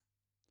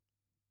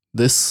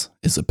This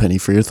is A Penny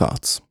for Your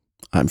Thoughts.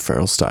 I'm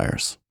Farrell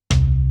Stiers.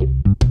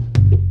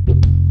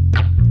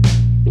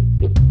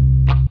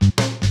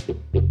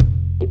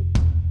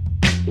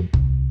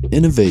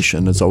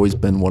 Innovation has always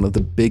been one of the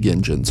big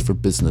engines for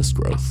business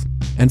growth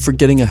and for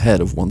getting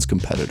ahead of one's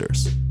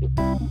competitors.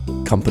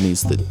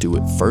 Companies that do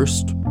it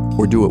first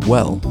or do it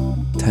well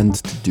tend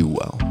to do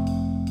well.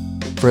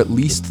 For at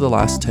least the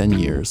last 10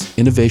 years,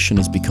 innovation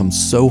has become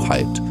so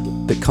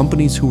hyped that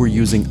companies who were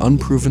using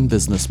unproven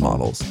business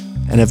models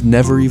and have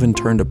never even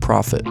turned a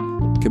profit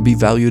can be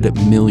valued at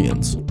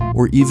millions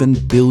or even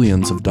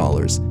billions of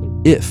dollars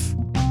if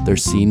they're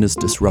seen as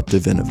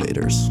disruptive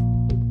innovators.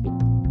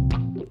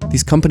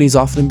 These companies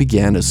often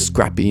began as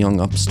scrappy young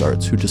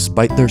upstarts who,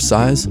 despite their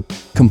size,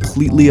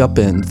 completely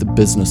upend the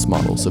business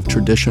models of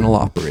traditional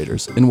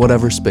operators in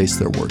whatever space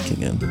they're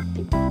working in.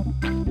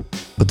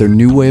 But their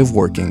new way of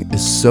working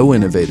is so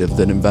innovative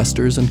that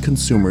investors and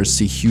consumers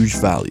see huge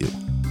value.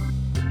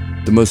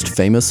 The most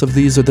famous of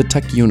these are the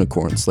tech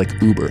unicorns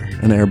like Uber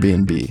and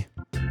Airbnb.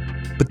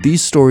 But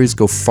these stories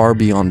go far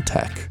beyond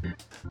tech.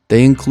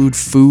 They include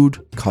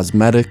food,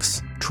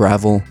 cosmetics,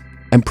 travel,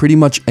 and pretty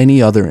much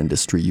any other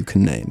industry you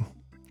can name.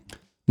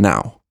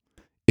 Now,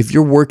 if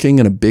you're working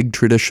in a big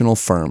traditional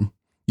firm,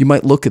 you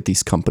might look at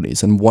these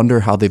companies and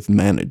wonder how they've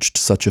managed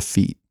such a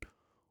feat.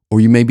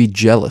 Or you may be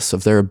jealous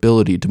of their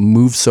ability to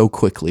move so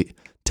quickly,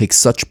 take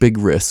such big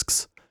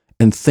risks,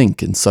 and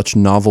think in such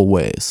novel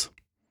ways.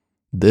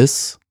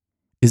 This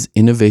is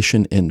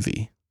innovation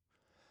envy.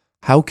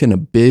 How can a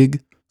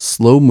big,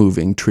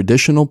 slow-moving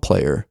traditional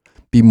player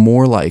be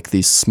more like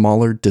these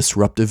smaller,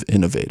 disruptive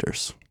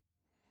innovators?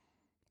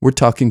 We're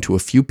talking to a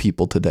few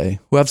people today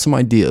who have some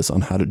ideas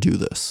on how to do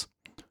this.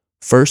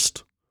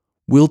 First,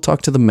 we'll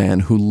talk to the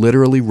man who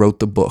literally wrote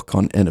the book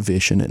on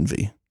innovation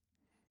envy.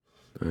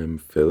 I'm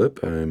Philip.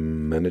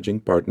 I'm managing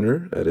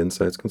partner at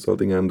Insights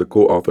Consulting. I'm the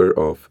co-author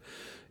of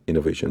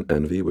Innovation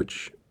Envy,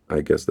 which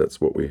I guess that's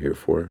what we're here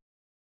for.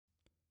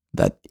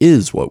 That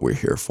is what we're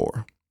here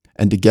for.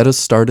 And to get us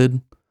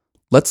started,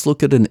 let's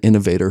look at an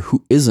innovator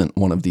who isn't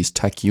one of these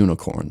tech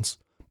unicorns,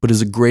 but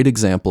is a great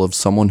example of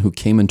someone who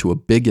came into a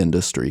big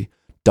industry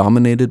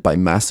dominated by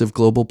massive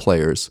global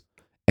players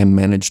and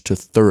managed to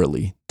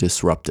thoroughly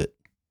disrupt it.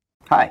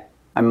 Hi,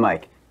 I'm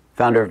Mike,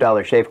 founder of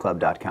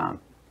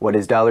DollarShaveClub.com. What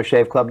is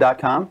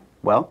DollarShaveClub.com?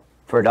 Well,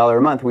 for $1 a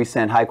month, we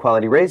send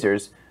high-quality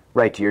razors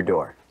right to your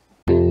door.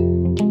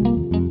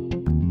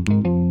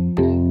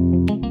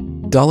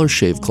 Dollar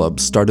Shave Club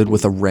started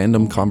with a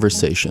random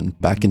conversation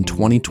back in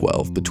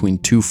 2012 between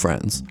two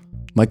friends,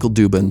 Michael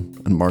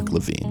Dubin and Mark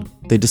Levine.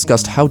 They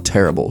discussed how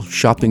terrible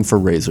shopping for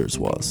razors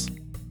was.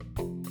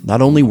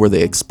 Not only were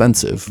they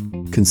expensive,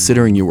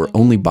 considering you were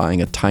only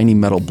buying a tiny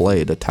metal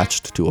blade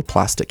attached to a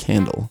plastic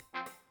handle,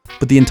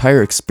 but the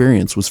entire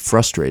experience was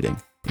frustrating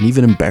and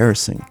even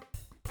embarrassing.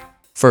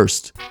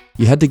 First,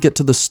 you had to get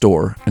to the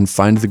store and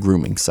find the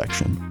grooming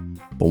section.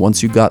 But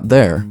once you got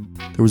there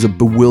was a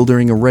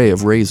bewildering array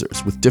of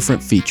razors with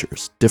different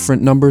features,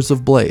 different numbers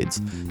of blades,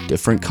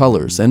 different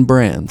colors and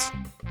brands.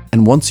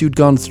 And once you'd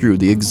gone through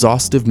the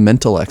exhaustive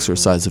mental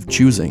exercise of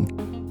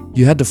choosing,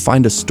 you had to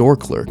find a store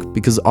clerk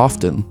because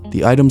often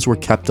the items were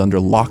kept under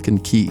lock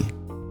and key.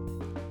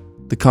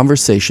 The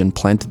conversation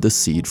planted the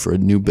seed for a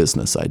new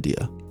business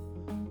idea: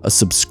 a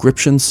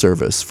subscription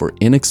service for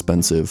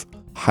inexpensive,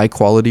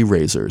 high-quality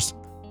razors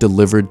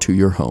delivered to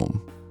your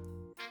home.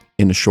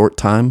 In a short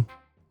time,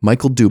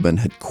 Michael Dubin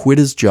had quit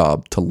his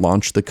job to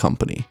launch the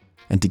company,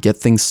 and to get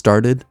things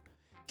started,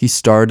 he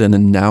starred in a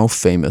now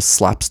famous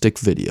slapstick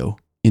video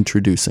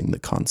introducing the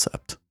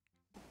concept.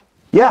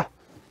 Yeah,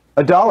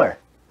 $1.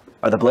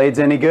 Are the blades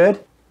any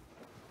good?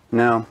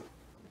 No.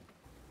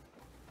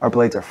 Our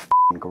blades are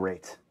f***ing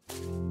great.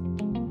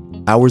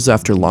 Hours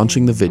after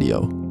launching the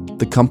video,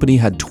 the company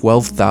had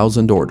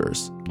 12,000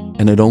 orders,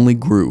 and it only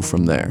grew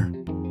from there.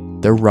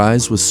 Their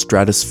rise was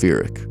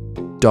stratospheric.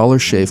 Dollar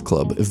Shave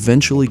Club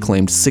eventually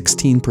claimed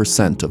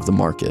 16% of the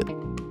market.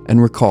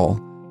 And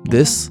recall,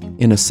 this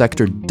in a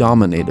sector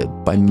dominated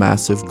by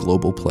massive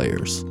global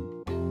players.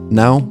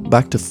 Now,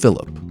 back to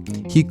Philip.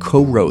 He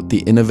co-wrote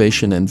the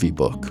Innovation Envy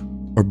book,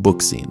 or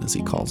book scene as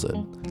he calls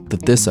it,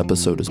 that this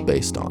episode is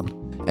based on.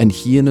 And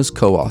he and his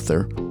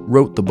co-author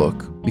wrote the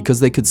book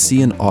because they could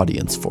see an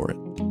audience for it.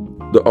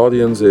 The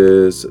audience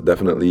is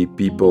definitely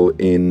people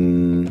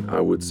in, I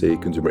would say,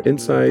 consumer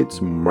insights,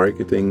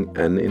 marketing,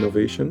 and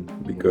innovation,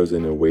 because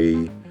in a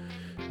way,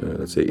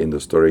 let's say in the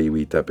story,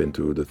 we tap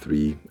into the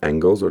three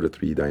angles or the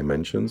three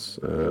dimensions.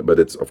 But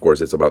it's, of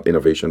course, it's about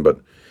innovation, but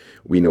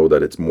we know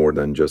that it's more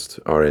than just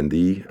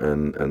R&D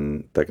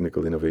and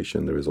technical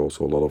innovation. There is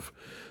also a lot of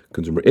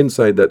consumer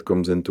insight that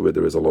comes into it.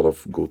 There is a lot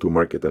of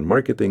go-to-market and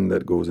marketing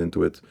that goes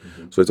into it.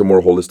 So it's a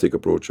more holistic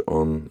approach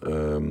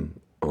on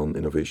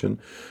innovation.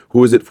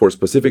 Who is it for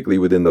specifically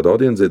within that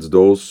audience? It's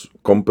those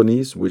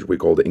companies, which we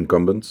call the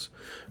incumbents,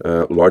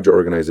 larger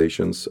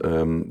organizations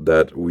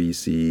that we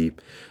see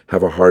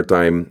have a hard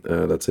time,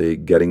 let's say,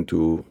 getting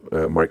to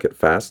market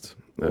fast.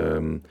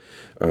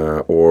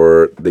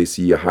 or they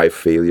see a high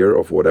failure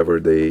of whatever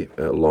they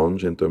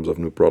launch in terms of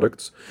new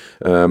products.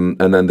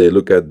 And then they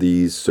look at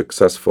these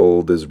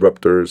successful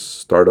disruptors,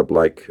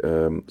 startup-like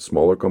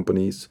smaller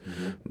companies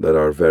that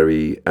are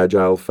very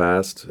agile,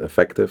 fast,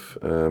 effective,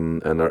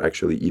 and are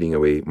actually eating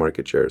away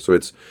market share. So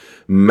it's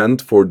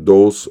meant for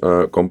those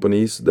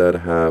companies that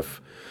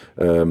have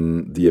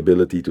the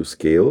ability to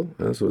scale.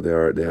 So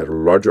they have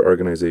larger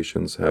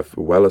organizations, have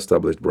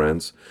well-established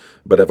brands,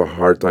 but have a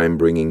hard time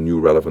bringing new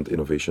relevant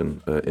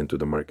innovation into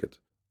the market.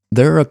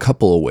 There are a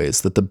couple of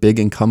ways that the big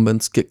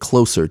incumbents get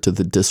closer to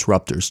the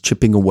disruptors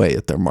chipping away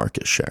at their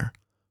market share.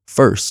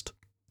 First,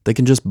 they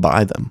can just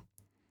buy them.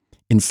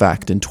 In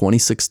fact, in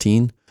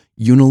 2016,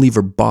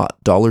 Unilever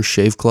bought Dollar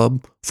Shave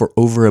Club for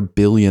over $1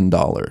 billion.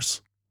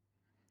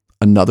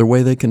 Another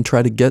way they can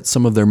try to get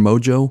some of their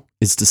mojo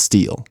is to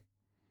steal.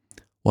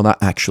 Well,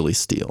 not actually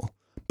steal,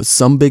 but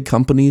some big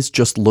companies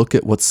just look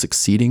at what's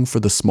succeeding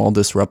for the small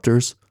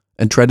disruptors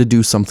and try to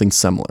do something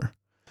similar.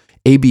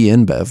 AB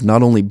InBev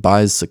not only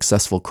buys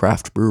successful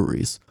craft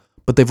breweries,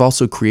 but they've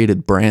also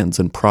created brands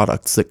and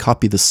products that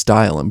copy the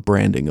style and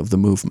branding of the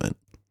movement.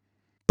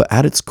 But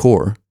at its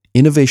core,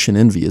 Innovation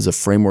Envy is a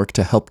framework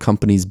to help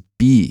companies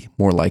be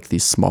more like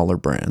these smaller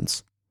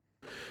brands.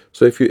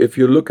 So if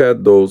you look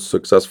at those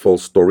successful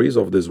stories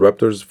of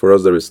disruptors, for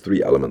us there is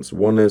three elements.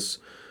 One is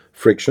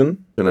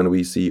friction, and then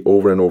we see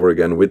over and over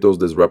again with those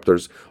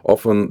disruptors,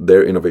 often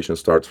their innovation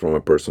starts from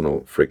a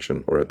personal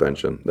friction or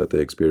attention that they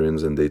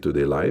experience in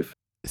day-to-day life.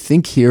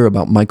 Think here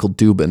about Michael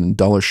Dubin and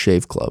Dollar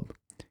Shave Club.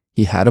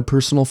 He had a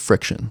personal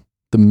friction,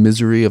 the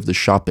misery of the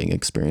shopping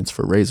experience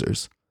for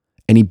razors,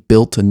 and he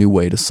built a new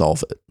way to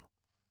solve it.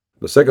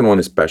 The second one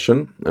is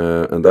passion,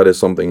 and that is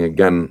something,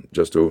 again,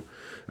 just to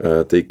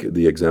take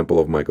the example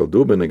of Michael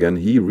Dubin again,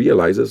 he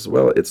realizes,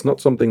 well, it's not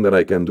something that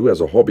I can do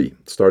as a hobby.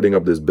 Starting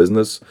up this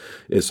business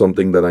is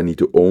something that I need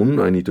to own.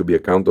 I need to be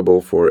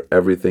accountable for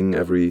everything,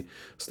 every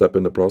step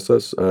in the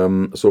process.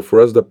 So for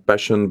us, the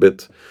passion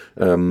bit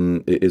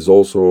is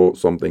also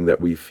something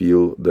that we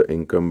feel the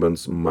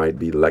incumbents might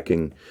be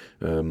lacking,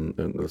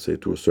 let's say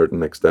to a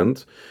certain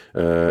extent,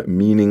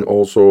 meaning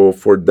also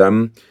for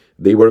them,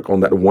 they work on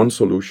that one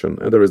solution,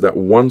 and there is that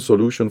one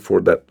solution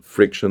for that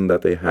friction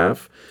that they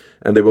have,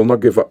 and they will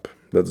not give up.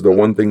 That's the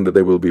one thing that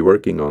they will be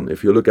working on.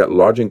 If you look at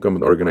large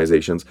incumbent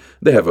organizations,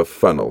 they have a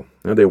funnel.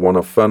 And they want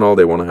a funnel.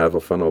 They want to have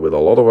a funnel with a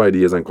lot of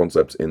ideas and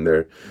concepts in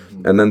there.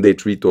 And then they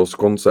treat those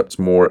concepts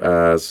more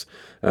as,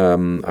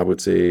 I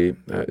would say,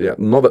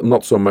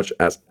 not so much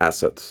as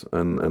assets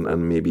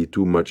and maybe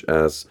too much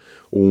as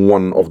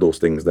one of those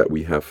things that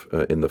we have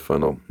in the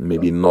funnel.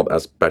 Maybe not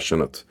as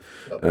passionate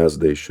as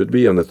they should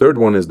be. And the third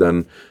one is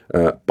then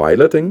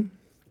piloting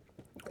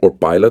or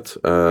pilot,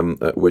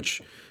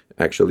 which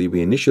actually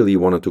we initially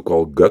wanted to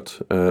call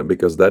gut,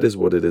 because that is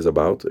what it is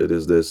about. It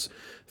is this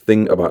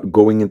thing about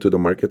going into the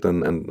market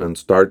and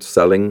start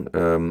selling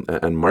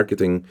and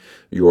marketing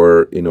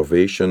your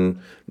innovation,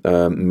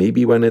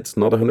 maybe when it's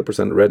not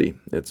 100% ready.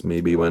 It's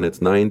maybe when it's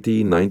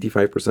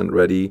 95%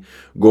 ready.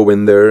 Go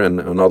in there,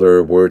 and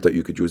another word that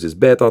you could use is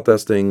beta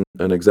testing.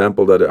 An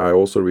example that I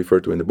also refer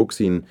to in the book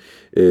scene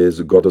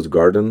is Goddess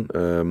Garden.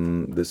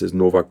 This is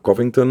Nova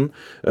Covington.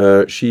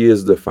 She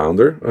is the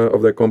founder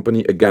of that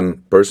company.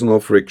 Again,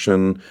 personal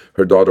friction.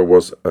 Her daughter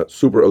was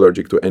super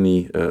allergic to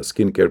any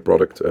skincare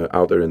product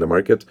out there in the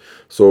market.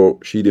 So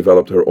she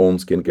developed her own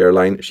skincare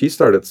line. She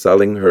started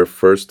selling her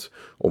first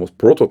almost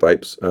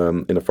prototypes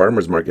in a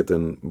farmer's market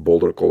in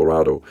Boulder,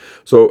 Colorado.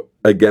 So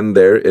again,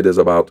 there it is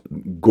about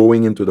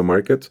going into the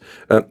market.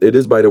 It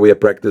is, by the way, a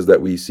practice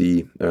that we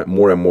see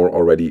more and more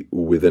already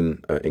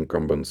within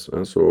incumbents.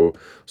 So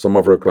some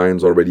of our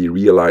clients already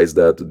realize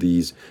that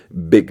these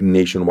big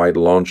nationwide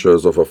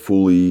launches of a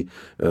fully,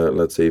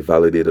 let's say,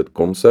 validated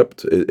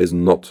concept is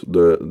not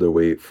the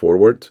way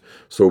forward.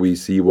 So we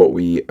see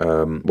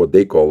what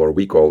they call, or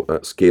we call,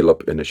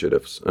 scale-up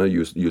initiatives.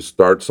 You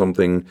start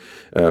something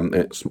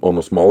on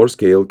a smaller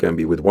scale, can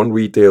be with one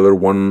retailer,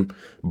 one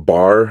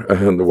bar,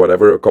 and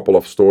whatever, a couple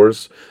of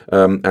stores,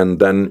 and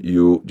then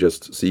you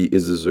just see,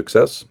 is this a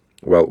success?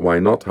 Well, why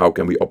not? How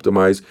can we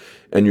optimize?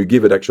 And you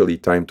give it actually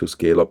time to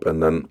scale up,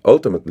 and then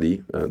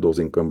ultimately those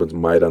incumbents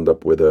might end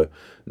up with a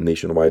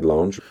nationwide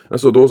launch. And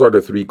so those are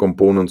the three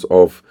components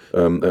of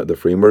the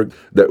framework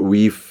that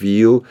we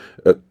feel,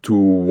 to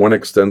one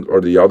extent or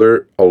the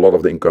other, a lot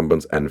of the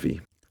incumbents envy.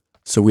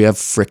 So we have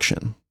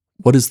friction.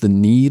 What is the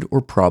need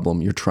or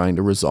problem you're trying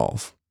to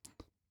resolve?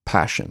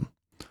 Passion.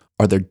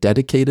 Are there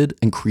dedicated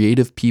and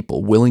creative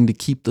people willing to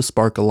keep the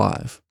spark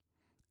alive?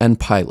 And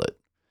pilot.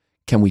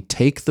 Can we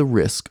take the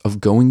risk of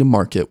going to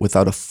market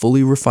without a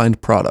fully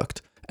refined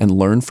product and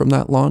learn from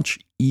that launch,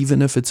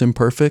 even if it's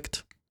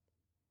imperfect?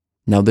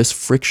 Now, this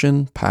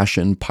friction,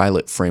 passion,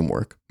 pilot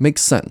framework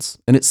makes sense,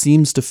 and it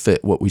seems to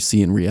fit what we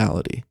see in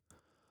reality.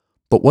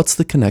 But what's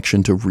the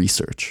connection to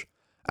research?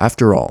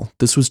 After all,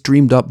 this was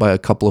dreamed up by a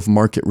couple of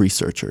market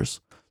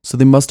researchers, so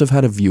they must have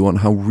had a view on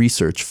how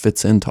research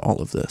fits into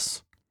all of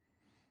this.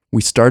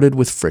 We started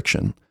with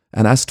friction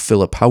and asked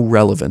Philip how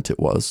relevant it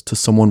was to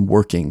someone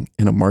working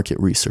in a market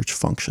research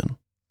function.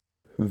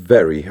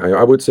 Very.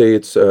 I would say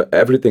it's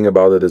everything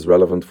about it is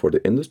relevant for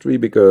the industry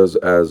because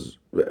as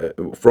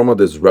from a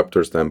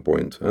disruptor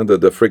standpoint,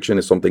 the friction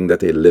is something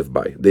that they live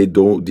by. They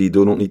do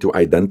not need to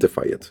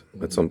identify it.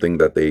 It's something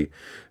that they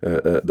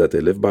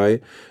live by.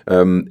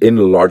 In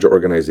larger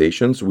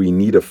organizations, we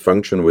need a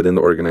function within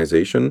the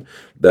organization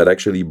that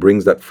actually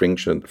brings that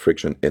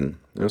friction in.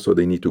 So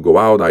they need to go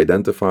out,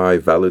 identify,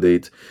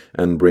 validate,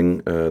 and bring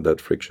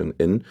that friction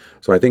in.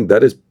 So I think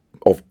that is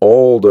of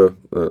all the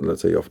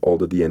let's say of all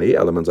the DNA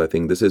elements, I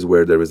think this is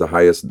where there is the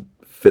highest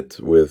fit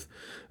with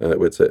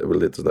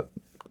the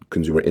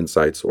consumer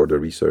insights or the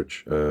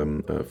research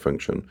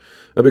function,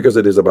 because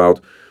it is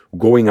about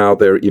going out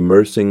there,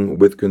 immersing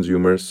with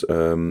consumers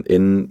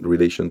in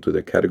relation to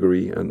the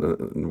category,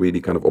 and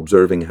really kind of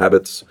observing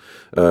habits,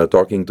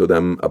 talking to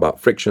them about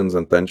frictions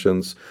and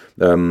tensions,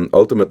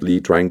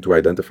 ultimately trying to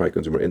identify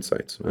consumer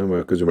insights.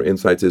 Where consumer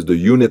insights is the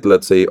unit,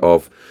 let's say,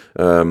 of,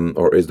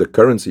 or is the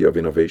currency of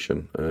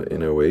innovation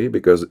in a way,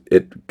 because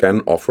it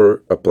can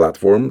offer a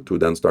platform to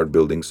then start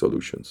building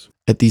solutions.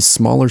 At these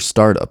smaller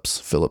startups,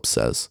 Philip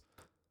says,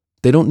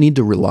 they don't need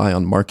to rely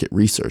on market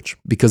research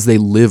because they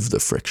live the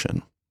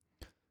friction.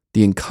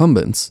 The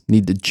incumbents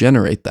need to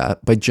generate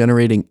that by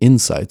generating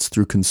insights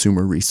through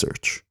consumer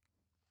research.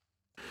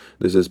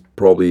 This is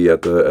probably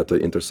at the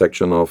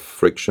intersection of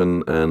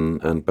friction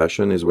and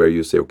passion, is where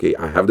you say, okay,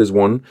 I have this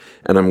one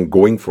and I'm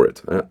going for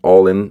it,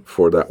 all in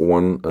for that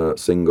one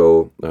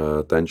single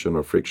tension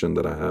or friction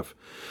that I have.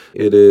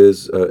 It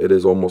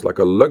is almost like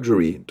a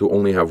luxury to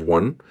only have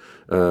one.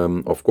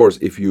 Of course,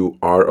 if you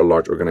are a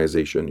large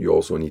organization, you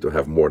also need to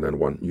have more than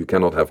one. You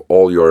cannot have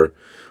all your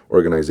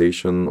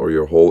organization or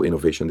your whole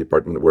innovation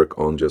department work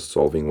on just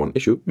solving one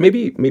issue.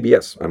 Maybe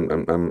yes.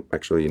 I'm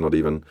actually not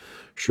even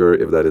sure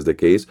if that is the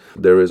case.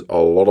 There is a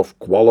lot of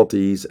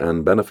qualities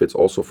and benefits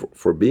also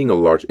for being a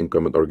large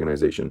incumbent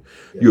organization.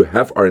 Yeah. You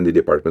have R&D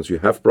departments. You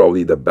have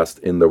probably the best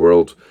in the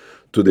world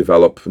to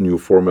develop new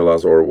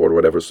formulas or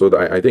whatever. So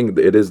I think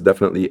it is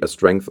definitely a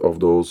strength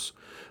of those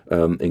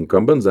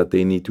incumbents that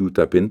they need to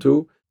tap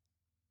into.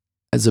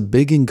 As a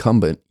big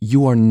incumbent,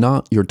 you are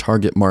not your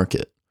target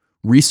market.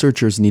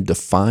 Researchers need to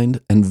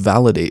find and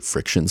validate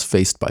frictions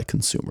faced by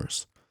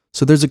consumers.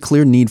 So there's a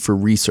clear need for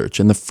research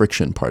in the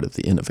friction part of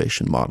the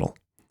innovation model.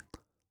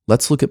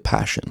 Let's look at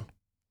passion.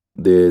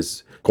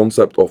 This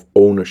concept of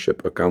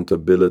ownership,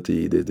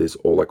 accountability, this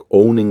all like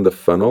owning the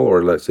funnel,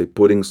 or let's say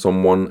putting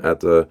someone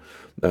at a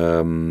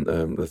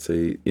let's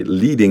say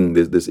leading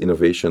this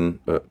innovation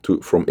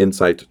from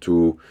insight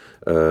to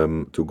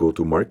go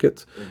to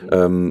market.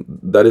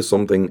 Mm-hmm. That is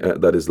something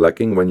that is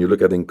lacking when you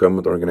look at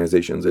incumbent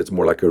organizations. It's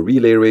more like a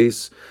relay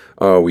race.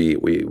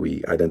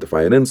 We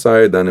identify an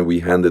insight, then we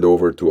hand it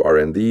over to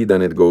R&D,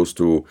 then it goes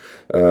to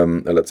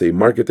let's say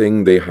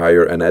marketing. They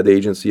hire an ad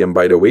agency, and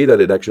by the way that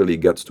it actually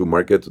gets to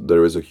market,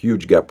 there is a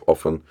huge gap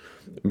often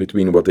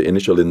between what the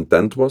initial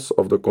intent was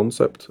of the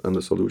concept and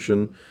the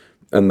solution,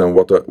 and then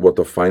what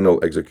the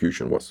final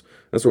execution was.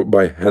 And so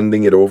by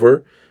handing it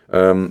over,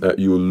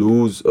 you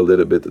lose a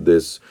little bit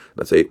this,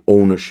 let's say,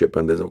 ownership,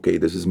 and this, okay,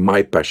 this is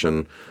my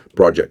passion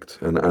project,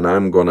 and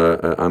I'm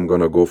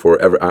gonna go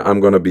for I'm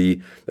gonna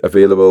be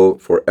available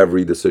for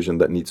every decision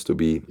that needs to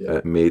be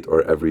made,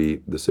 or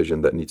every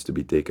decision that needs to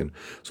be taken.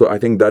 So I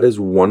think that is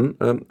one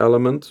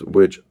element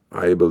which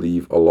I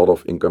believe a lot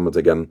of incumbents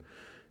again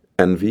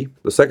envy.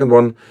 The second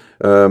one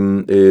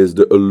is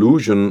the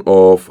illusion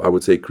of, I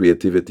would say,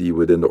 creativity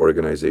within the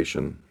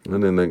organization.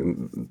 And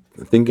then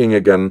thinking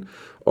again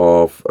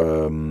of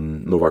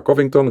Nova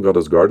Covington,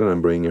 Goddess Garden,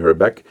 I'm bringing her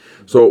back.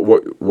 So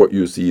what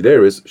you see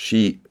there is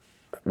she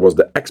was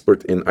the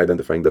expert in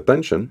identifying the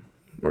tension,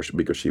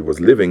 because she was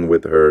living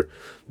with her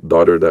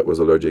daughter that was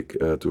allergic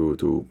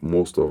to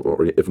most of,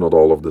 or if not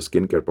all of the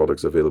skincare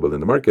products available in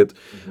the market.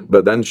 Mm-hmm.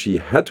 But then she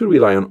had to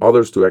rely on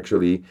others to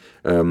actually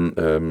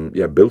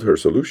build her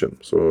solution.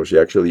 So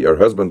her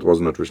husband was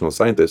a nutritional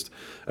scientist,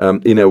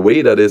 in a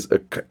way that is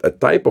a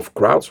type of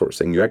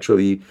crowdsourcing. You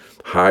actually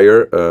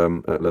hire,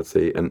 let's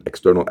say, an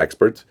external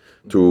expert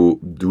to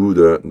do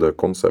the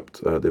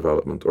concept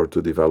development, or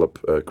to develop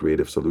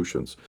creative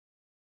solutions.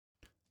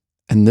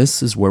 And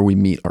this is where we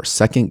meet our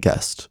second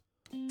guest,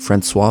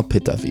 François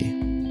Pétavy.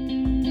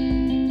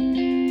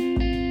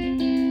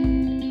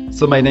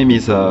 So my name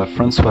is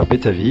François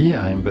Pétavy.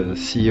 I'm the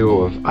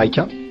CEO of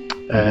ICA.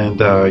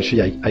 And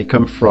actually I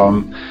come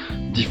from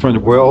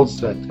different worlds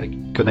that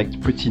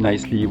connect pretty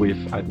nicely with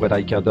what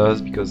ICA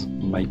does, because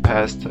in my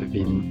past I've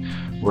been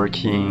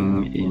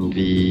working in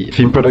the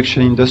film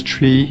production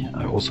industry.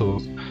 I've also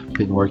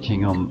been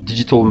working on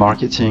digital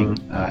marketing,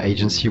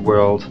 agency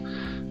world,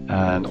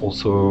 and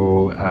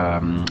also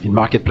in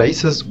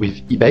marketplaces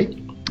with eBay,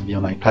 the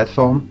online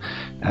platform.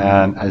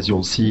 And as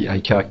you'll see,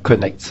 ICA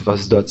connects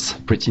those dots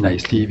pretty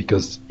nicely,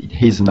 because it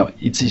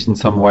is in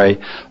some way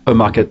a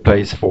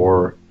marketplace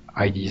for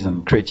ideas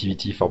and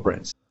creativity for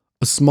brands.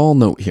 A small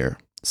note here.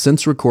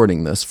 Since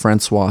recording this,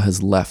 François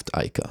has left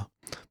ICA,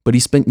 but he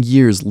spent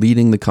years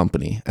leading the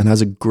company and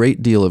has a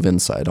great deal of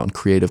insight on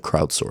creative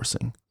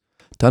crowdsourcing.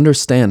 To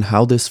understand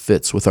how this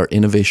fits with our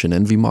innovation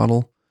envy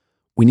model,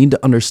 we need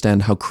to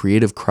understand how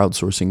creative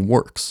crowdsourcing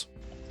works.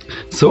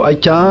 So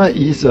ICA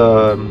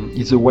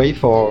is a way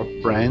for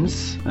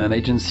brands and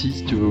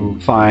agencies to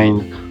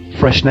find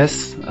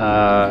freshness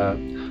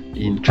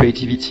in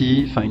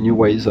creativity, find new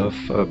ways of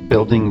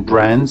building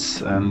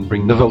brands and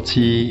bring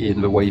novelty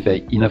in the way they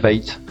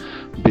innovate,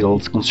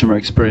 build consumer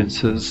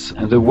experiences.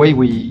 And the way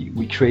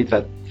we create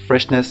that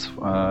freshness,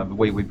 the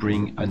way we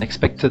bring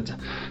unexpected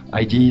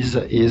ideas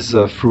is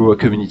through a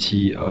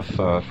community of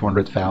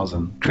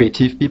 400,000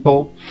 creative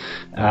people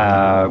who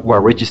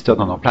are registered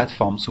on our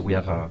platform. So we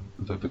have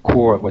the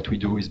core of what we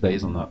do is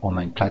based on an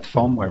online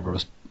platform where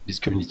this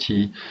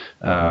community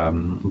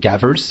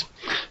gathers.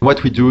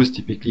 What we do is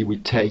typically we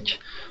take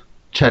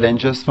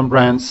challenges from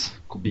brands,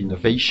 could be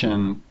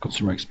innovation,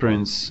 consumer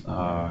experience,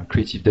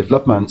 creative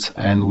development,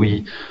 and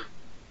we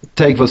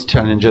take those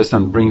challenges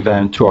and bring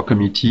them to our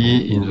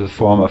community in the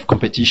form of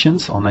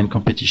competitions, online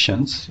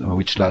competitions,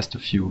 which last a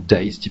few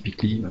days,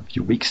 typically a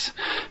few weeks,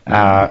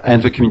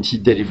 and the community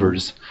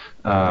delivers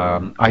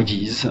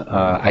ideas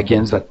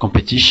against that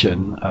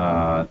competition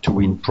to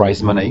win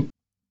prize money.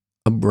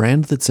 A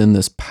brand that's in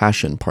this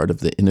passion part of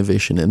the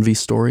innovation envy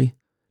story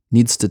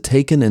needs to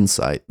take an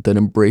insight that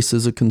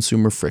embraces a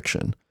consumer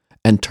friction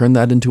and turn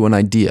that into an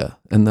idea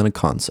and then a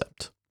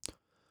concept.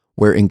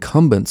 Where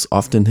incumbents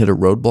often hit a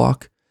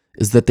roadblock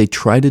is that they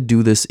try to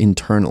do this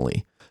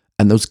internally,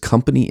 and those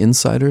company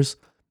insiders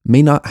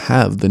may not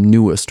have the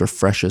newest or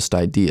freshest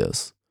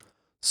ideas.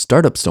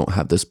 Startups don't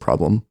have this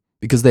problem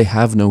because they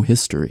have no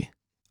history.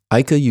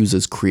 ICA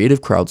uses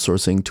creative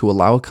crowdsourcing to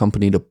allow a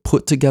company to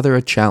put together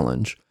a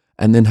challenge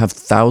and then have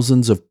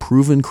thousands of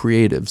proven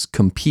creatives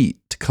compete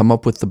to come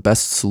up with the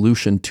best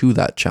solution to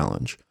that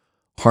challenge,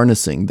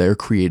 harnessing their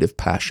creative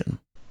passion.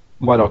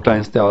 What our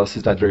clients tell us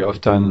is that very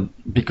often,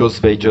 because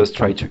they just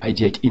try to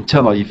ideate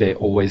internally, they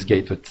always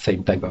get the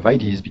same type of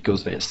ideas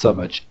because they're so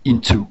much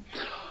into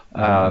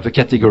the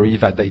category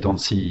that they don't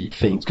see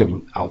things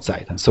coming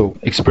outside. And so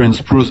experience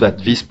proves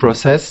that this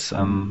process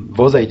and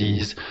those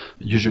ideas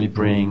usually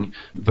bring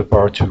the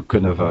power to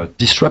kind of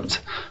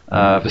disrupt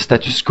the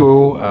status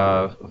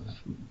quo.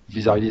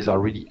 These ideas are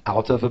really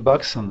out of the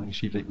box, and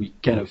actually we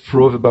kind of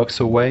throw the box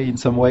away in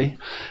some way.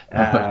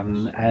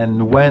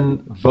 And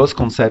when those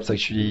concepts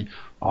actually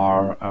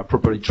are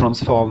properly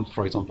transformed,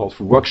 for example,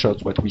 through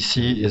workshops, what we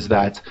see is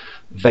that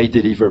they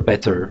deliver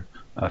better.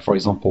 For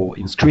example,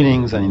 in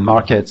screenings and in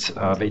markets,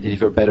 they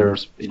deliver better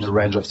in a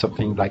range of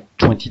something like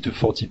 20 to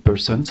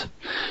 40%,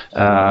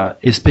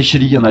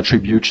 especially on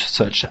attributes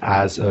such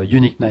as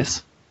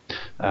uniqueness.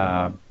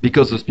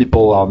 Because those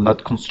people are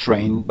not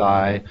constrained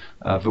by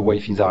the way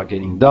things are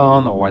getting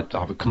done or what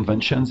are the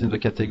conventions in the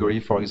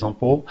category, for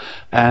example,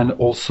 and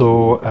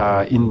also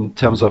in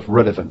terms of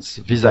relevance.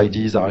 These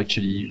ideas are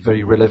actually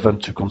very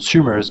relevant to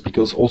consumers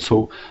because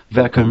also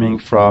they're coming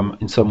from,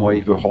 in some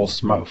way, the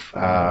horse's mouth,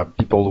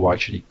 people who are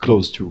actually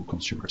close to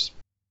consumers.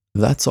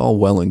 That's all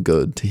well and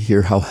good to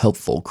hear how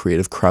helpful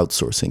creative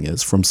crowdsourcing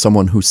is from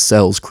someone who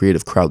sells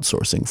creative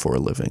crowdsourcing for a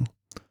living.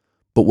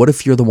 But what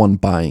if you're the one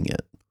buying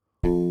it?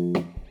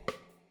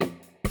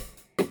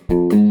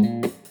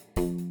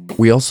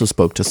 We also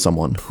spoke to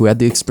someone who had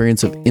the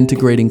experience of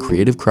integrating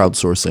creative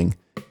crowdsourcing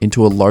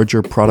into a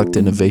larger product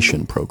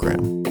innovation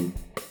program.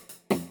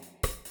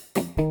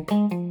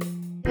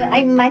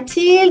 I'm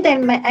Mathilde,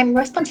 and I'm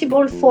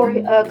responsible for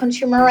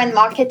consumer and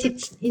market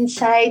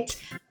insight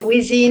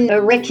within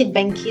Reckitt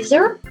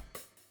Benckiser.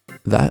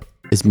 That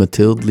is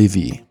Mathilde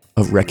Lévy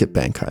of Reckitt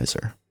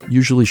Benckiser,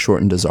 usually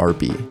shortened as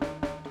RB.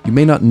 You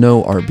may not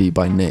know RB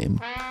by name,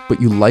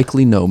 but you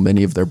likely know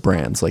many of their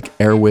brands like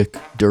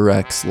Airwick,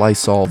 Durex,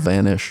 Lysol,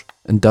 Vanish,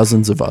 and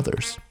dozens of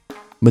others.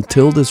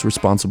 Mathilde is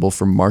responsible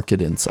for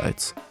market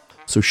insights,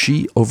 so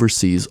she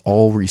oversees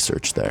all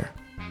research there.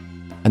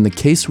 And the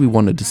case we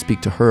wanted to speak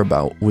to her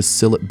about was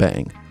Cillit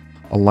Bang,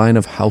 a line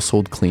of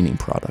household cleaning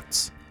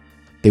products.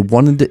 They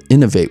wanted to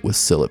innovate with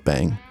Cillit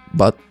Bang,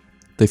 but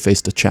they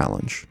faced a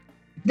challenge.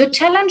 The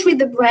challenge with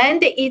the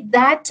brand is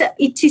that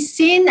it is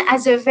seen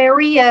as a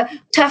very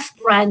tough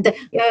brand.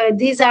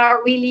 These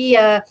are really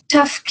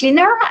tough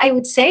cleaner, I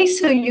would say.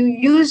 So you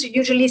use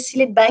usually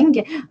Cillit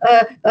Bang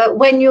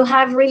when you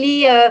have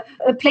really a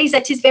place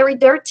that is very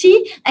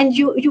dirty and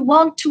you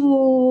want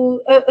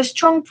to a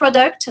strong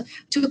product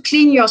to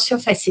clean your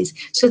surfaces.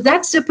 So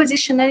that's the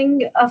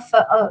positioning of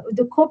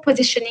the core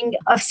positioning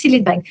of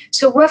Cillit Bang.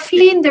 So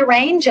roughly in the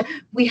range,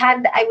 we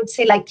had, I would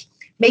say, like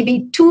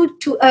maybe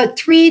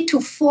 3 to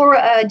 4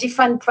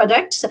 different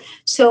products.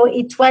 So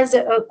it was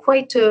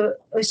quite a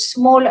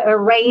small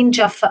range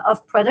of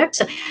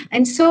products.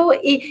 And so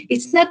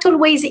it's not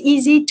always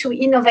easy to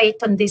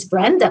innovate on this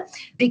brand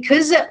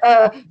because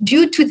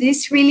due to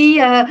this really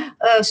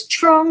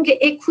strong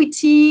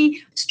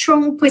equity,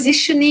 strong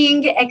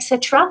positioning,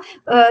 etc.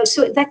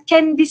 So that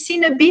can be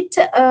seen a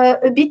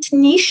bit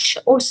niche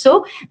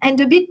also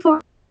and a bit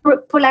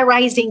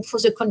polarizing for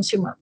the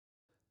consumer.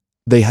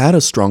 They had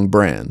a strong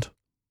brand,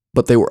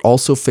 but they were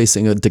also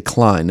facing a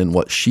decline in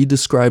what she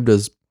described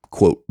as,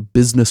 quote,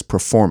 business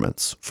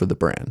performance for the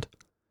brand.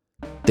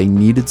 They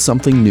needed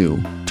something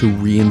new to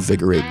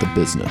reinvigorate the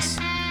business.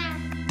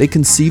 They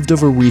conceived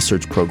of a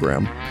research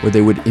program where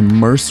they would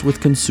immerse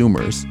with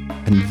consumers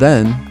and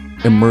then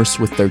immerse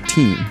with their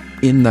team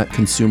in that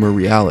consumer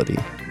reality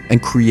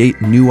and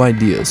create new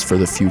ideas for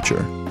the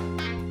future.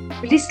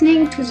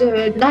 Listening to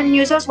the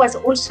non-users was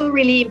also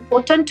really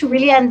important to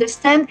really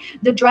understand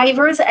the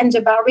drivers and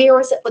the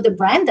barriers for the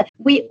brand.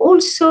 We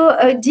also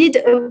did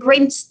a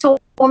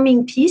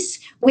brainstorming piece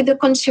with the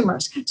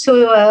consumers.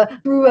 So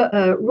through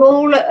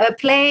role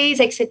plays,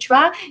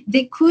 etc.,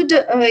 they could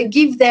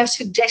give their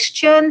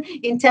suggestion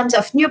in terms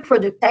of new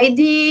product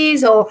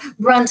ideas or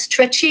brand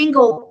stretching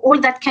or all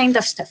that kind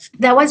of stuff.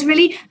 There was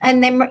really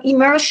an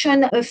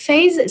immersion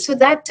phase so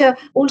that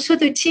also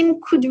the team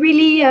could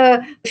really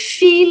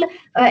feel,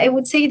 I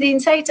would say, the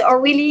insights are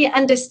really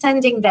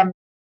understanding them.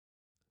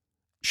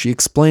 She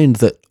explained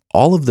that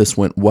all of this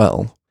went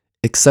well,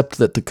 except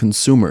that the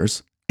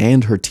consumers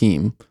and her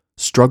team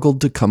struggled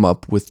to come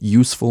up with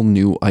useful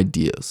new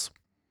ideas.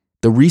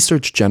 The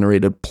research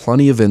generated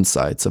plenty of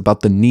insights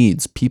about the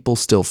needs people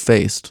still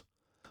faced,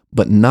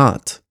 but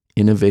not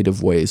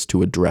innovative ways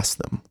to address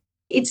them.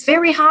 It's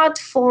very hard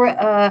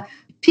for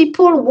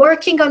people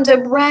working on the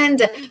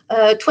brand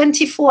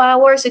 24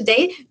 hours a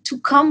day to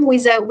come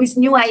with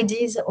new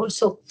ideas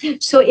also.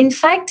 So in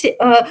fact,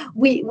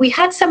 we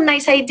had some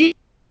nice ideas,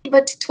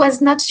 but it was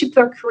not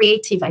super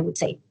creative, I would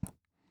say.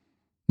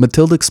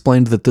 Mathilde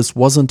explained that this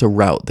wasn't a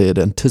route they had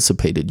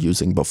anticipated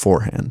using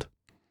beforehand,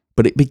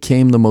 but it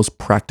became the most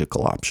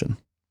practical option.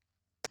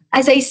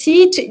 As I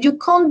see it, you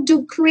can't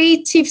do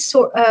creative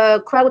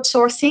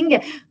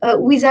crowdsourcing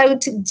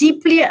without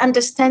deeply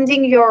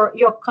understanding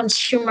your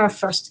consumer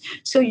first.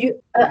 So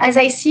as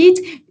I see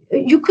it,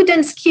 you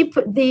couldn't skip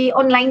the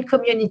online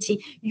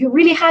community. You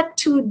really had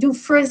to do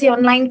first the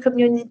online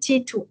community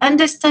to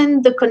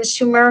understand the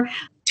consumer,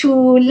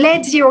 to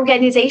let the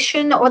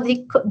organization or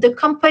the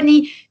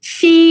company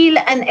feel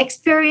and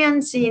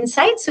experience the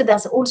insights. So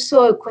there's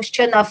also a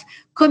question of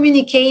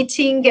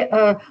communicating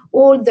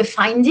all the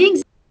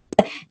findings.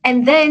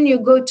 And then you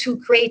go to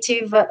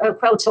creative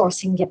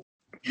crowdsourcing.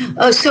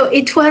 So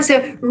it was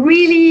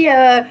really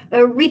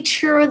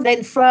richer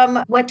than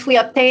from what we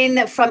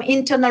obtain from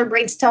internal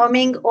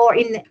brainstorming or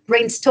in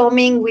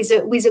brainstorming with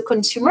the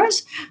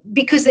consumers,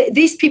 because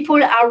these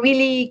people are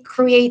really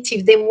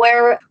creative. They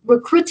were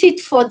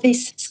recruited for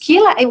this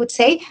skill, I would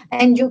say,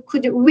 and you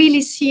could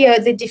really see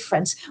the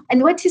difference.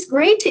 And what is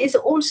great is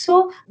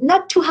also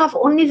not to have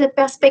only the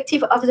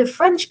perspective of the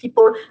French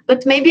people,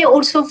 but maybe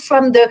also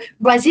from the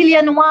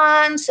Brazilian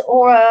ones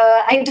or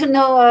I don't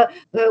know,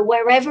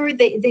 wherever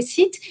they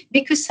sit.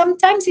 Because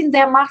sometimes in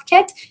their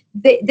market,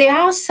 there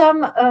are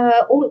some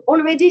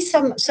already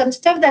some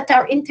stuff that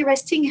are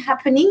interesting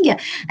happening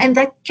and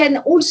that can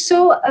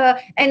also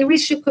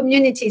enrich the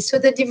community. So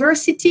the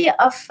diversity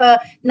of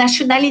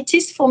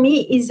nationalities for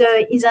me is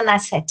an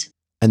asset.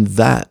 And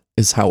that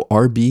is how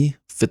RB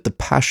fit the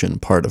passion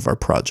part of our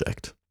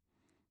project.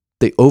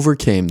 They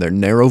overcame their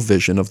narrow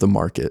vision of the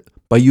market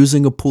by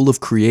using a pool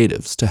of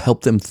creatives to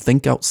help them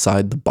think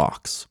outside the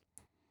box.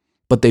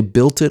 But they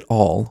built it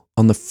all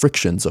on the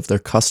frictions of their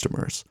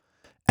customers,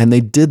 and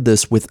they did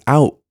this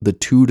without the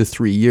 2 to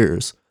 3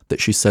 years that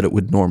she said it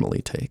would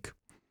normally take.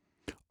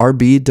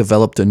 RB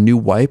developed a new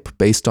wipe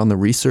based on the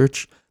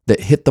research that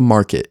hit the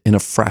market in a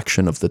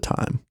fraction of the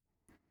time.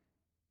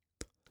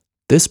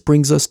 This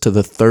brings us to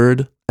the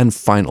third and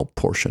final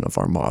portion of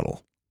our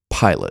model,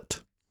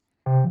 pilot.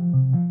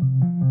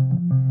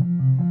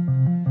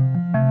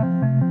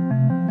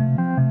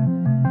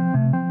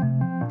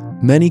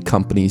 Many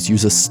companies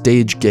use a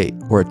stage gate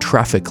or a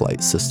traffic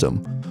light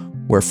system,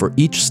 where for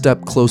each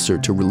step closer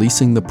to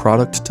releasing the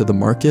product to the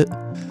market,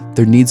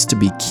 there needs to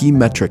be key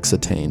metrics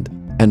attained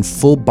and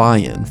full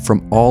buy-in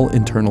from all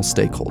internal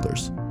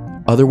stakeholders.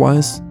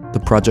 Otherwise, the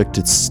project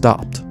is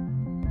stopped.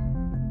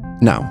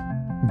 Now,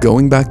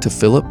 going back to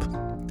Philip,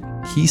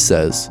 he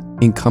says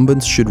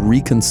incumbents should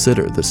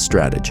reconsider this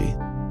strategy.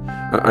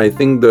 I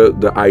think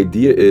the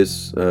idea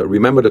is,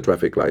 remember the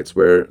traffic lights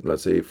where,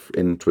 let's say,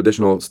 in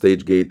traditional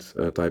stage gate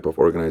type of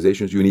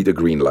organizations, you need a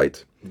green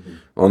light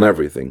on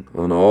everything,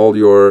 on all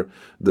your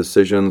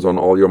decisions, on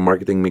all your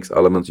marketing mix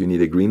elements, you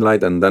need a green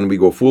light, and then we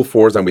go full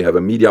force and we have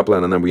a media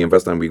plan and then we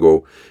invest and we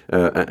go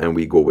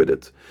with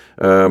it.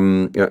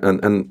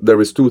 And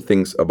there is two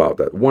things about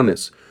that. One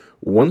is,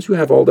 once you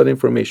have all that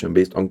information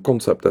based on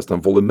concept test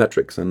and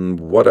volumetrics and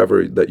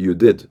whatever that you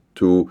did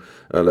to,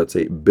 let's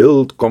say,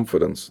 build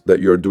confidence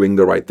that you're doing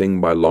the right thing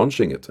by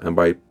launching it and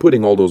by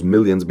putting all those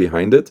millions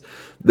behind it,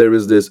 there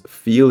is this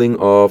feeling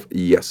of,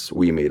 yes,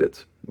 we made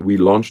it. We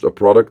launched a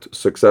product,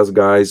 success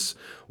guys,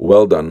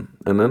 well done.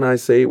 And then I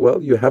say,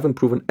 well, you haven't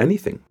proven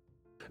anything.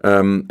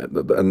 And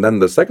then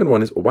the second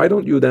one is, why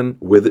don't you then,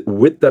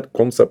 with that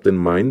concept in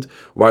mind,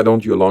 why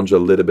don't you launch a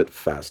little bit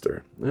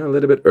faster, a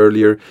little bit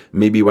earlier,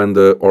 maybe when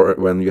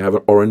you have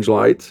an orange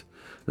light,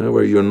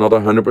 where you're not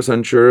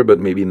 100% sure, but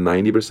maybe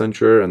 90%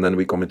 sure, and then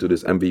we come into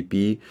this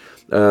MVP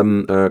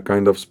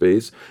kind of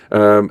space,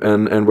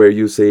 and where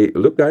you say,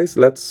 look, guys,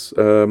 let's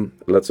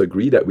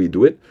agree that we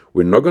do it.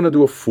 We're not going to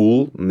do a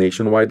full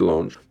nationwide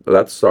launch.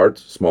 Let's start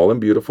small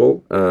and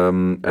beautiful,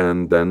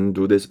 and then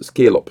do this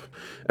scale up,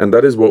 and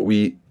that is what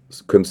we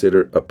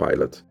consider a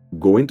pilot.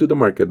 Go into the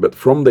market, but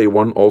from day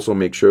one, also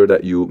make sure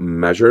that you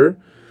measure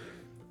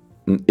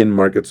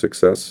in-market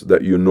success,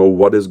 that you know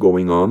what is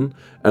going on,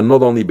 and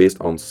not only based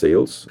on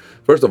sales.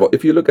 First of all,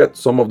 if you look at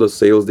some of the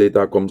sales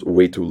data comes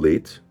way too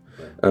late,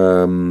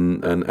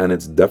 and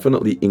it's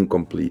definitely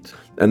incomplete.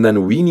 And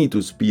then we need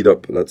to speed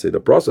up, let's say, the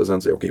process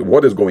and say, okay,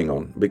 what is going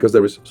on? Because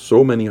there is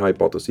so many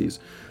hypotheses.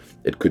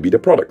 It could be the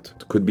product.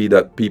 It could be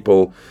that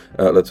people,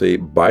 let's say,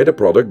 buy the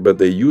product, but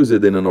they use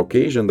it in an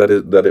occasion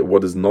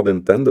what is not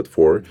intended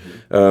for.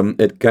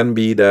 It can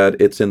be that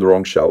it's in the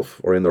wrong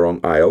shelf or in the wrong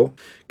aisle.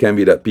 It can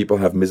be that people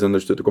have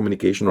misunderstood the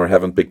communication or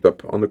haven't picked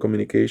up on the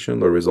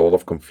communication. There is a lot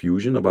of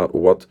confusion about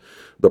what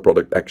the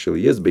product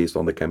actually is based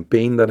on the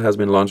campaign that has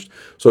been launched.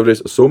 So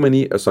there's so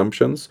many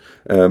assumptions,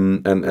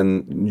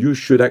 and you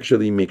should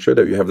actually make sure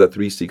that you have that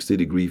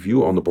 360-degree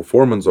view on the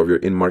performance of your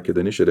in-market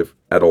initiative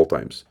at all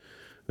times.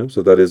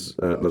 So that is,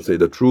 let's say,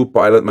 the true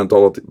pilot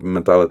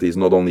mentality is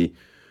not only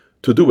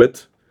to do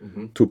it,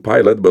 to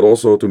pilot, but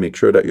also to make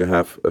sure that you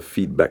have a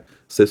feedback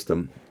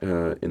system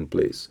in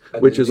place,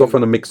 which is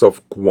often a mix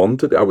of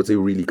quantity, I would say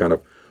really kind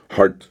of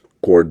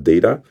hardcore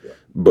data,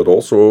 but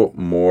also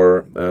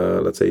more,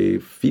 let's say,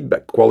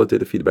 feedback,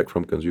 qualitative feedback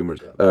from consumers.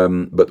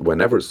 But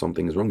whenever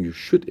something is wrong, you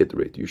should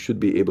iterate. You should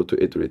be able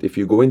to iterate. If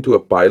you go into a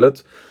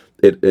pilot,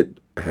 it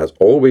has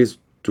always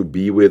to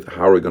be with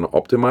how we're going to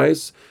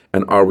optimize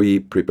and are we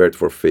prepared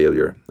for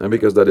failure. And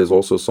because that is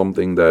also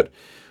something that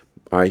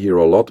I hear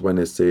a lot when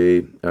they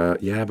say,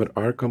 yeah, but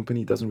our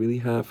company doesn't really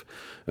have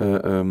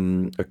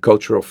a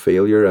culture of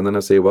failure. And then I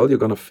say, well, you're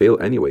going to fail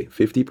anyway.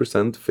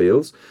 50%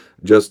 fails.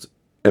 Just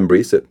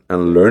embrace it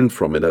and learn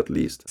from it at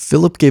least.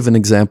 Philip gave an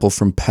example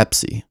from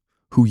Pepsi,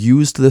 who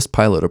used this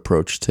pilot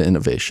approach to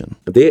innovation.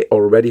 They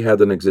already had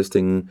an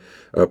existing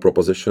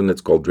proposition.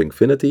 It's called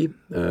Drinkfinity.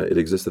 It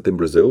existed in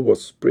Brazil,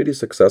 was pretty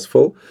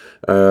successful.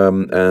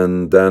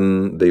 And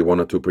then they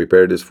wanted to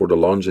prepare this for the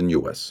launch in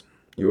US.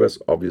 US,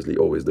 obviously,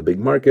 always the big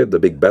market, the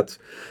big bet.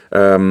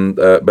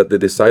 But they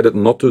decided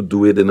not to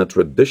do it in a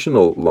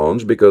traditional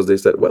launch because they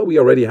said, well, we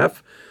already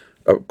have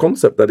a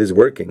concept that is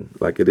working,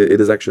 like it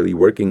is actually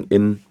working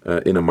in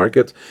a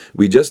market.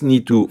 We just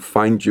need to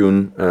fine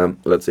tune,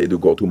 let's say, the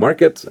go-to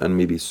market and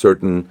maybe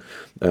certain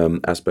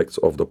aspects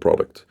of the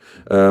product.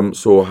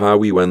 So how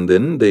we went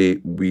in, they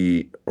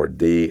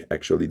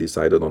actually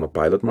decided on a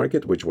pilot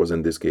market, which was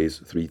in this case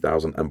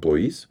 3,000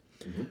 employees.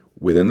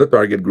 Within the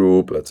target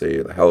group, let's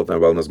say health and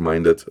wellness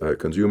minded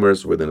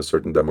consumers within a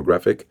certain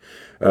demographic,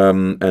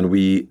 and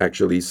we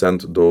actually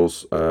sent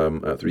those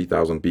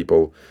 3,000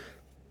 people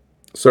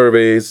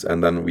surveys,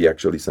 and then we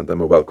actually sent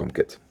them a welcome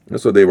kit.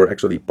 So they were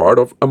actually part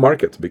of a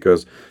market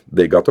because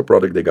they got the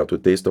product, they got to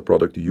taste the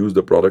product, use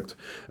the product,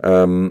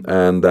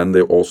 and then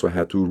they also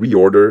had to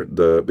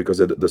reorder because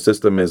the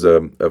system is a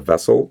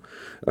vessel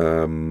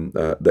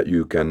that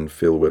you can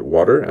fill with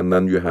water, and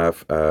then you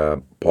have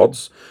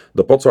pods.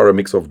 The pods are a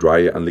mix of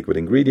dry and liquid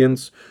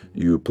ingredients.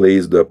 You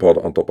place the pod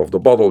on top of the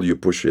bottle, you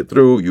push it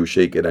through, you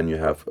shake it, and you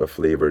have a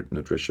flavored,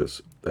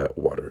 nutritious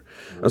water.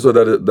 And so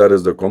that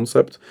is the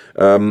concept.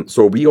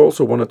 So we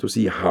also wanted to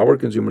see how are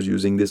consumers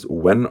using this,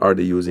 when are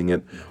they using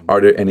it,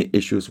 are there any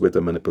issues with the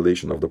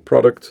manipulation of the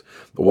product,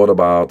 what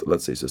about,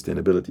 let's say,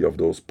 sustainability of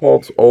those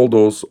pods. All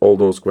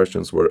those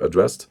questions were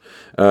addressed,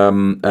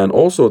 and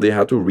also they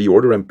had to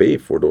reorder and pay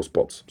for those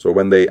pods. So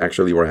when they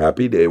actually were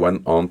happy, they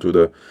went on to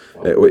the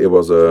it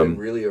was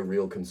really a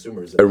real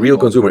consumer.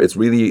 It's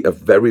really a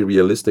very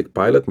realistic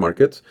pilot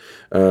market,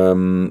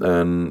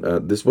 and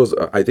this was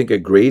I think a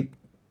great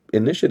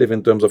initiative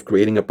in terms of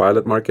creating a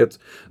pilot market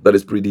that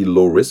is pretty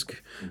low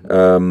risk.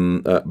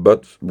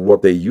 But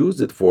what they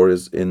used it for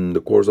is in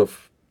the course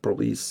of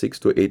probably 6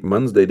 to 8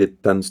 months, they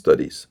did 10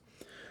 studies.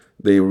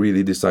 They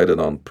really decided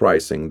on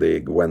pricing. They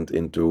went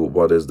into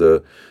what is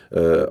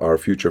our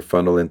future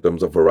funnel in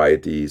terms of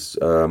varieties,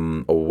 or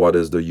what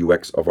is the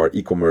UX of our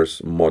e-commerce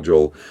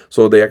module.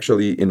 So they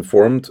actually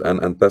informed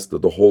and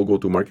tested the whole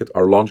go-to-market,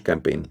 our launch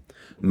campaign,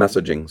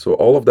 messaging. So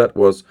all of that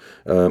was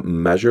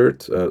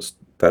measured,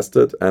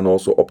 tested, and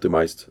also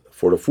optimized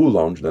for the full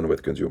launch then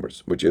with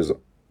consumers, which is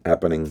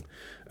happening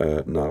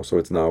now. So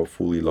it's now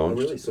fully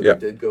launched. Oh, really? So it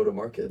did go to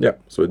market? Yeah,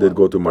 so it did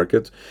go to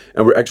market.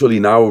 And we're actually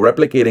now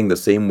replicating the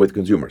same with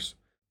consumers.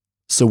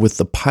 So with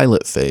the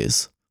pilot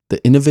phase,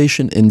 the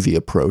innovation envy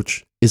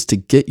approach is to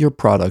get your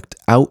product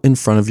out in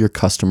front of your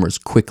customers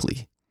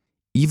quickly,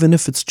 even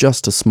if it's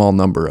just a small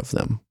number of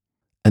them.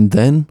 And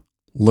then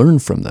learn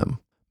from them,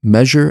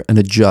 measure and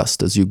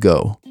adjust as you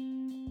go.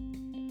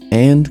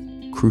 And,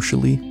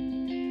 crucially,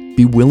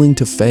 be willing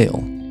to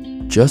fail.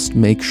 Just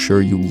make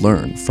sure you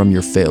learn from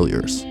your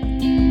failures.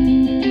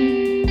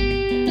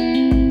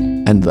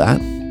 And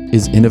that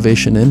is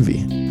innovation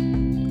envy.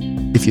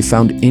 If you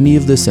found any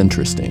of this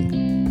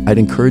interesting, I'd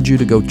encourage you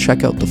to go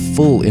check out the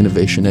full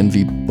Innovation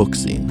Envy book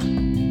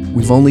zine.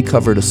 We've only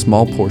covered a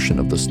small portion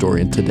of the story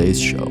in today's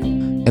show,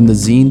 and the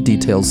zine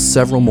details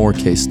several more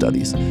case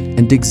studies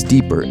and digs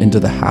deeper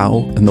into the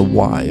how and the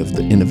why of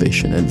the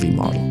Innovation Envy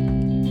model.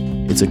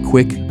 It's a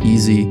quick,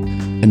 easy,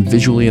 and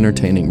visually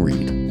entertaining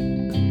read.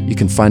 You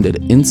can find it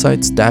at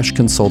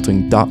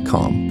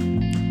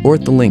insights-consulting.com or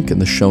at the link in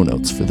the show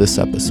notes for this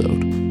episode.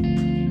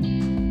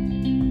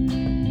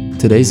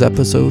 Today's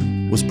episode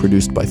was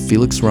produced by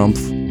Felix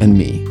Rumpf and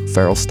me,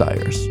 Farrell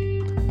Stiers.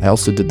 I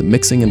also did the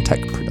mixing and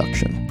tech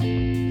production.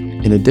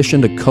 In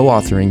addition to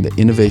co-authoring the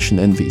Innovation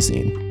Envy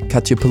zine,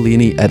 Katja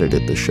Pellini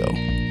edited the show.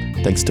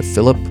 Thanks to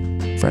Philip,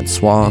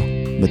 Francois,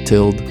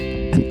 Mathilde,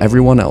 and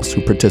everyone else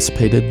who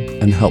participated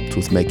and helped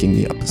with making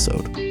the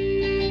episode.